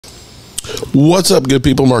What's up, good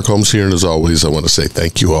people? Mark Holmes here, and as always, I want to say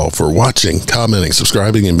thank you all for watching, commenting,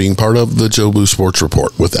 subscribing, and being part of the Joe Blue Sports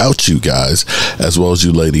Report. Without you guys, as well as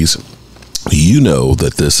you ladies, you know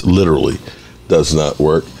that this literally does not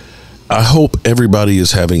work. I hope everybody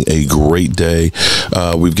is having a great day.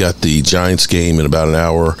 We've got the Giants game in about an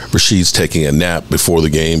hour. Rashid's taking a nap before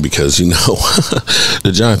the game because, you know,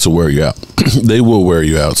 the Giants will wear you out. They will wear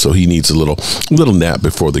you out, so he needs a little nap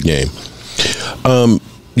before the game.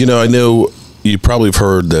 You know, I know you probably have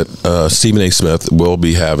heard that Stephen A. Smith will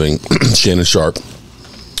be having Shannon Sharp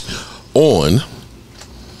on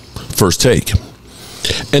First Take.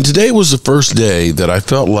 And today was the first day that I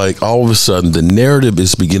felt like all of a sudden the narrative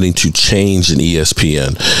is beginning to change in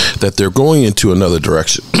ESPN, that they're going into another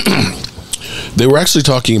direction. They were actually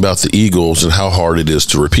talking about the Eagles and how hard it is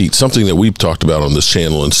to repeat, something that we've talked about on this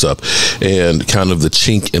channel and stuff, and kind of the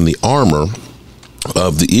chink in the armor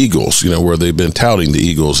of the Eagles, you know, where they've been touting the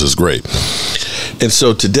Eagles is great. And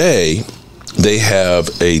so today they have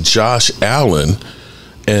a Josh Allen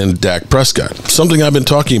and Dak Prescott, something I've been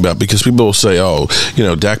talking about because people will say, oh, you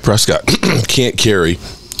know, Dak Prescott can't carry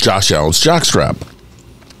Josh Allen's jockstrap.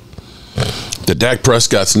 That Dak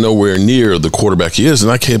Prescott's nowhere near the quarterback he is.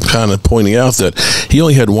 And I kept kind of pointing out that he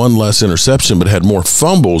only had one less interception, but had more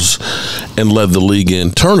fumbles and led the league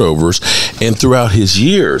in turnovers. And throughout his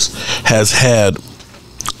years has had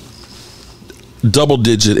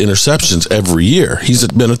double-digit interceptions every year. He's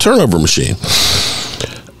been a turnover machine.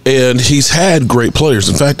 And he's had great players.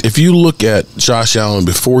 In fact, if you look at Josh Allen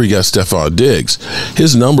before he got Stephon Diggs,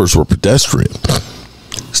 his numbers were pedestrian.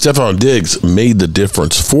 Stephon Diggs made the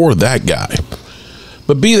difference for that guy.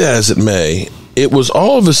 But be that as it may, it was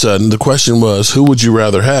all of a sudden, the question was, who would you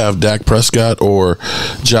rather have, Dak Prescott or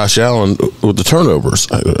Josh Allen with the turnovers?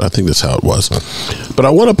 I think that's how it was. But I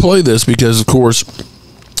want to play this because, of course,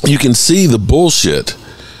 you can see the bullshit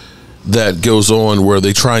that goes on where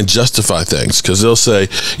they try and justify things, because they'll say,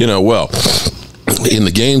 you know, well, in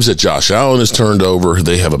the games that Josh Allen has turned over,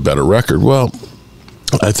 they have a better record. Well,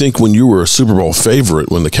 I think when you were a Super Bowl favorite,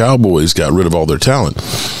 when the Cowboys got rid of all their talent,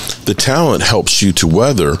 the talent helps you to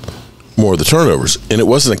weather more of the turnovers, and it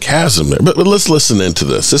wasn't a chasm there. But let's listen into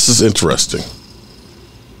this. This is interesting.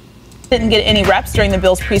 Didn't get any reps during the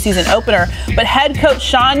Bills' preseason opener, but head coach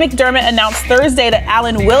Sean McDermott announced Thursday that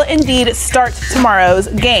Allen will indeed start tomorrow's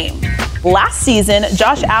game. Last season,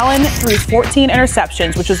 Josh Allen threw 14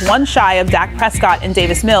 interceptions, which was one shy of Dak Prescott and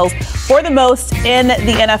Davis Mills for the most in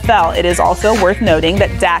the NFL. It is also worth noting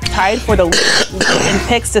that Dak tied for the lead in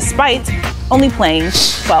picks despite only playing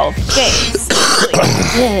 12 games.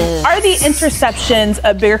 Are the interceptions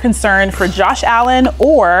a bigger concern for Josh Allen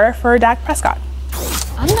or for Dak Prescott?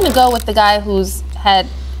 I'm going to go with the guy who's had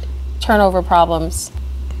turnover problems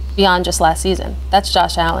beyond just last season. That's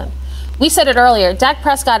Josh Allen. We said it earlier, Dak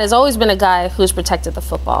Prescott has always been a guy who's protected the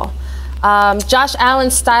football. Josh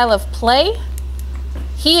Allen's style of play,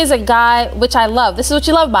 he is a guy, which I love. This is what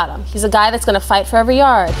you love about him. He's a guy that's going to fight for every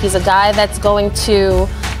yard. He's a guy that's going to,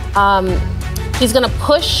 he's going to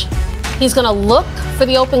push. He's going to look for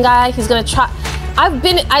the open guy. He's going to try.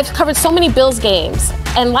 I've covered so many Bills games,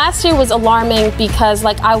 and last year was alarming because,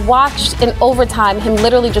 like, I watched in overtime him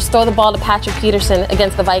literally just throw the ball to Patrick Peterson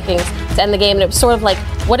against the Vikings to end the game, and it was sort of like,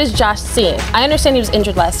 what is Josh seeing? I understand he was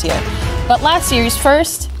injured last year, but last year he's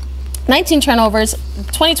first, 19 turnovers.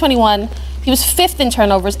 2021, he was 5th in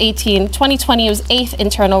turnovers, 18. 2020, he was 8th in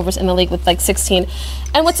turnovers in the league with like 16.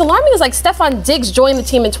 And what's alarming is, like, Stephon Diggs joined the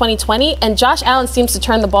team in 2020, and Josh Allen seems to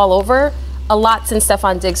turn the ball over a lot since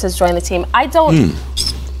Stephon Diggs has joined the team. I don't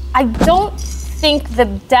think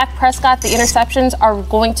that Dak Prescott, the interceptions, are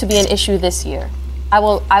going to be an issue this year.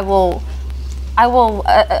 I'll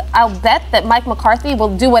bet that Mike McCarthy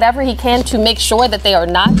will do whatever he can to make sure that they are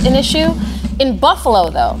not an issue. In Buffalo,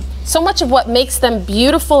 though, so much of what makes them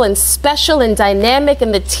beautiful and special and dynamic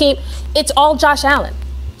and the team, it's all Josh Allen.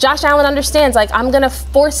 Josh Allen understands, like, I'm going to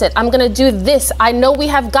force it. I'm going to do this. I know we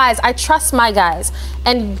have guys. I trust my guys.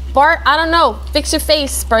 And Bart, I don't know, fix your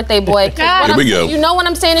face, birthday boy. Here we go. You know what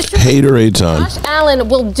I'm saying? It's true. Haterade time. Josh Allen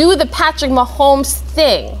will do the Patrick Mahomes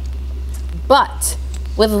thing, but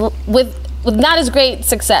with not as great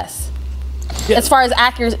success. Yeah. As far as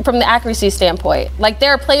accuracy, from the accuracy standpoint. Like,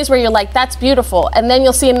 there are plays where you're like, that's beautiful, and then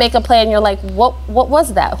you'll see him make a play and you're like, what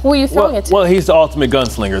was that? Who are you throwing it to? Well, he's the ultimate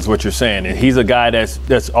gunslinger is what you're saying. And he's a guy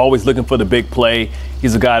that's always looking for the big play.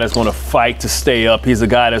 He's a guy that's going to fight to stay up. He's a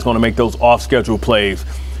guy that's going to make those off-schedule plays.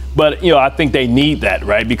 But, you know, I think they need that,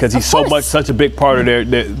 right? Because he's such a big part of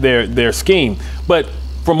their scheme. But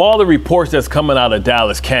from all the reports that's coming out of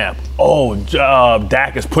Dallas camp,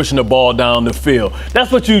 Dak is pushing the ball down the field.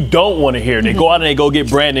 That's what you don't want to hear. They go out and they go get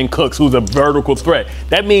Brandon Cooks, who's a vertical threat.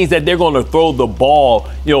 That means that they're going to throw the ball,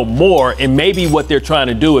 more, and maybe what they're trying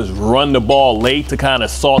to do is run the ball late to kind of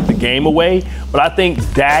salt the game away. But I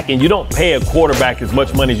think Dak, and you don't pay a quarterback as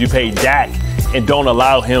much money as you pay Dak, and don't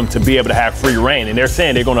allow him to be able to have free reign. And they're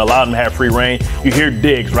saying they're going to allow him to have free reign. You hear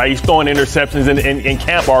Diggs, right? He's throwing interceptions in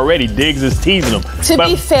camp already. Diggs is teasing him. To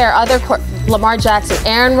be fair, Lamar Jackson,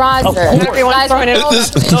 Aaron Rodgers, everyone's throwing it.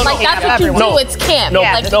 That's what you do. It's camp.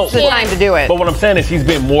 It's the time to do it. But what I'm saying is he's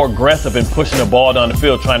been more aggressive in pushing the ball down the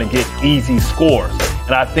field, trying to get easy scores.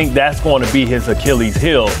 And I think that's going to be his Achilles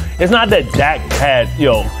heel. It's not that Dak had,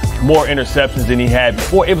 more interceptions than he had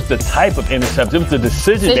before. It was the type of interception. It was the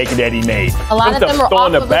decision making that he made. A lot of them were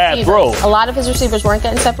off of bad throws. A lot of his receivers weren't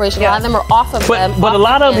getting separation. A lot of them were off of them. But a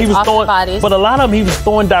lot of them he was throwing. But a lot of them he was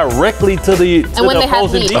throwing directly to the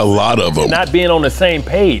opposing defense. A lot of them not being on the same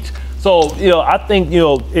page. So I think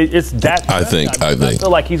it's that. I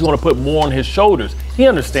feel like he's going to put more on his shoulders. He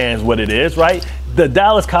understands what it is, right? The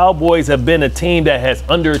Dallas Cowboys have been a team that has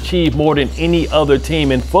underachieved more than any other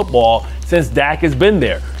team in football since Dak has been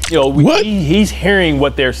there. He's hearing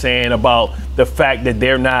what they're saying about the fact that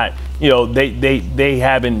they're not, they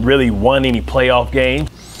haven't really won any playoff games.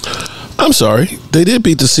 I'm sorry. They did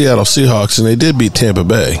beat the Seattle Seahawks, and they did beat Tampa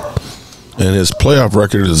Bay. And his playoff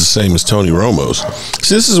record is the same as Tony Romo's.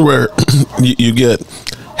 So this is where you get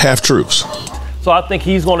half-truths. So I think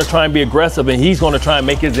he's going to try and be aggressive, and he's going to try and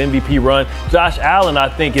make his MVP run. Josh Allen, I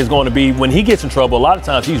think, is going to be, when he gets in trouble, a lot of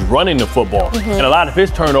times he's running the football. And a lot of his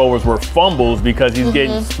turnovers were fumbles because he's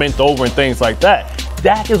getting spent over and things like that.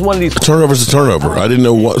 Dak is one of these. Turnover's a turnover. I didn't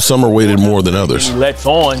know what some are weighted more than others. He lets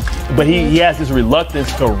on, but he has this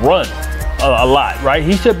reluctance to run a lot, right?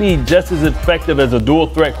 He should be just as effective as a dual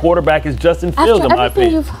threat quarterback as Justin Fields, in my opinion. After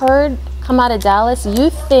everything you've heard come out of Dallas, you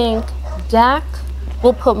think Dak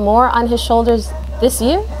will put more on his shoulders this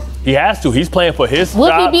year? He has to. He's playing for his job.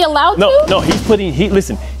 Will he be allowed to? No,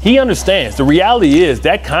 listen, he understands. The reality is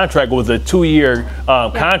that contract was a 2-year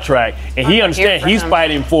contract, and he understands he's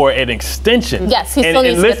fighting for an extension. Yes, he still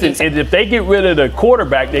needs to get and if they get rid of the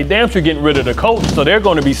quarterback, they damn sure getting rid of the coach, so they're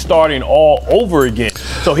going to be starting all over again.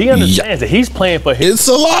 So he understands that he's playing for his. It's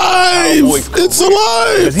alive! It's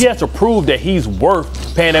alive! Because he has to prove that he's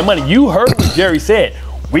worth paying that money. You heard what Jerry said.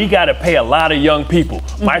 We got to pay a lot of young people.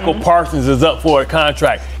 Michael Parsons is up for a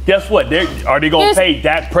contract. Guess what? Are they going to pay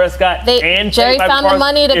Dak Prescott and Jerry found the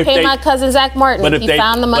money to pay my cousin Zach Martin. But he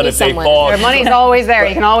found the money somewhere. Their money's always there.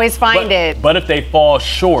 You can always find it. But if they fall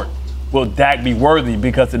short, will Dak be worthy?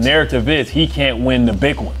 Because the narrative is he can't win the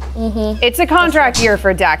big one. It's a contract year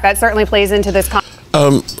for Dak. That certainly plays into this.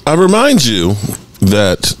 I remind you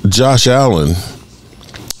that Josh Allen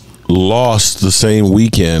lost the same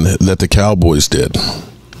weekend that the Cowboys did.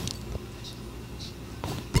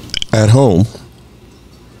 At home,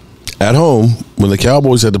 when the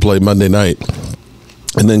Cowboys had to play Monday night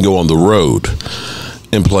and then go on the road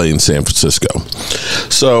and play in San Francisco.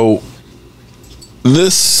 So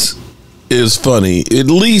this is funny. At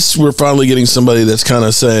least we're finally getting somebody that's kind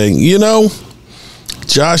of saying,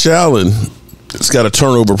 Josh Allen has got a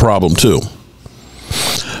turnover problem too.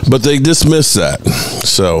 But they dismiss that.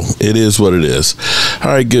 So it is what it is.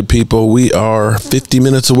 All right, good people. We are 50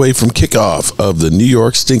 minutes away from kickoff of the New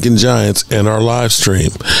York Stinking Giants and our live stream.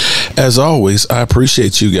 As always, I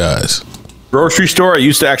appreciate you guys. Grocery store, I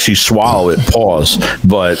used to actually swallow it, pause.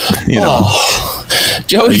 But,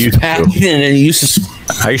 Joe used to pack and then I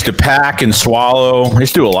used to pack and swallow. I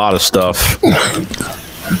used to do a lot of stuff.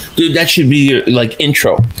 Dude, that should be your,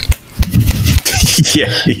 intro.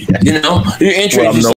 Yeah. Your intro. Well,